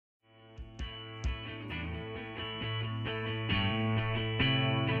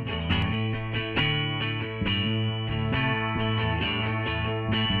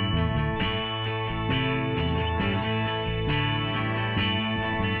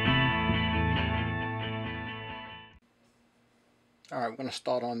Alright, I'm going to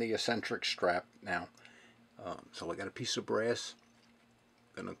start on the eccentric strap now. So I got a piece of brass.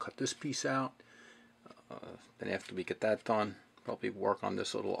 I'm going to cut this piece out. Then after we get that done, probably work on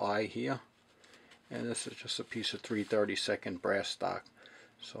this little eye here. And this is just a piece of 3/32 brass stock.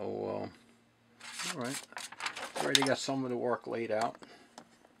 So, alright. Already got some of the work laid out.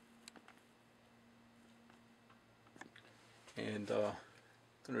 And I'm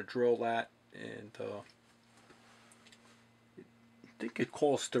going to drill that, and I think it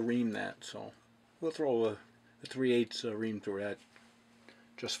calls to ream that, so we'll throw a 3/8 ream through that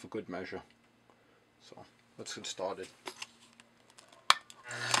just for good measure. So let's get started.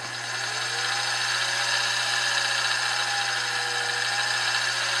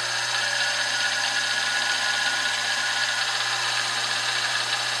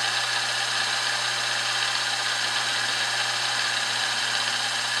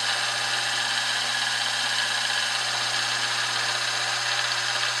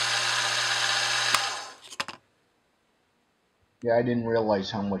 Yeah, I didn't realize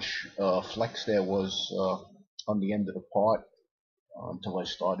how much flex there was on the end of the part until I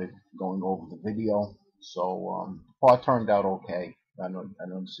started going over the video. So the part turned out okay. I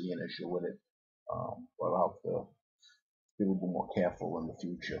don't see an issue with it, but I'll have to be a little bit more careful in the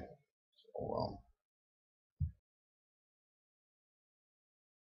future. So,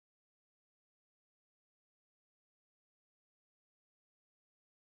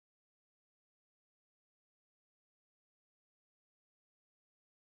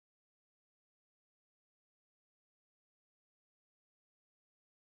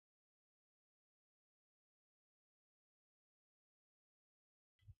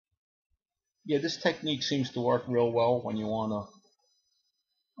 yeah, this technique seems to work real well when you want to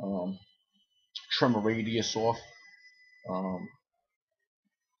trim a radius off.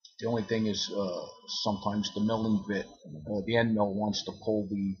 The only thing is sometimes the milling bit, the end mill wants to pull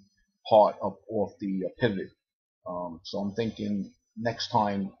the part up off the pivot. So I'm thinking next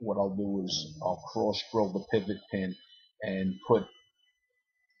time what I'll do is I'll cross drill the pivot pin and put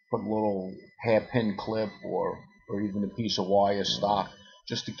a little hairpin clip or even a piece of wire stock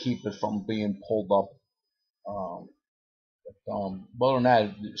just to keep it from being pulled up. But other than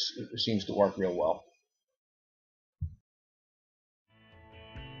that, it seems to work real well.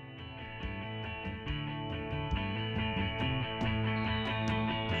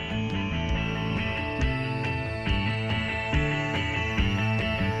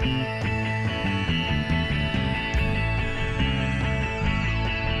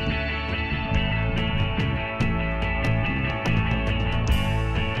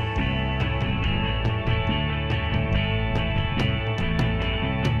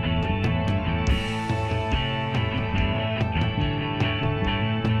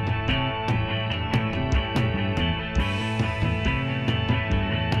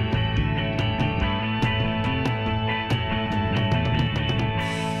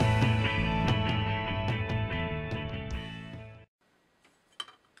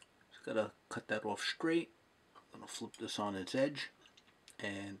 Gotta cut that off straight. I'm gonna flip this on its edge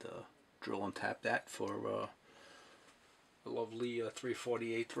and drill and tap that for a lovely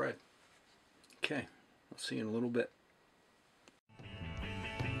 3/48 thread. Okay, I'll see you in a little bit.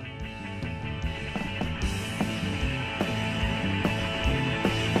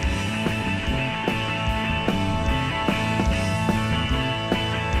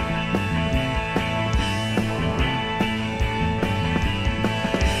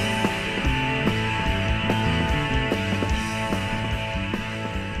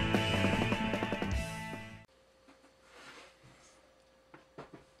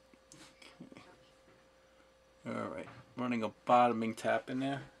 Alright, running a bottoming tap in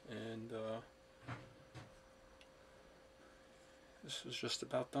there, and this is just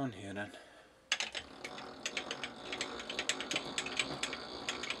about done here then.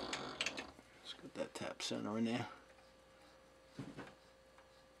 Let's get that tap center in there.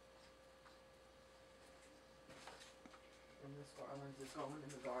 And this garland is going in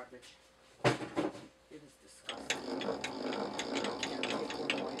the garbage. It is disgusting.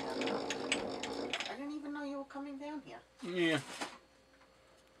 I didn't even know you were coming down here. Yeah.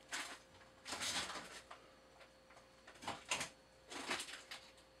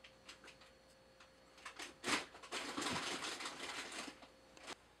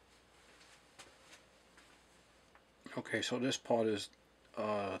 Okay, so this part is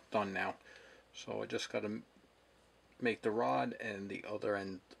done now. So I just got to make the rod and the other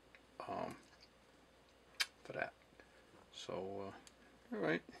end for that. So,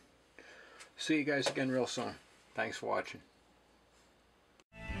 alright. See you guys again real soon. Thanks for watching.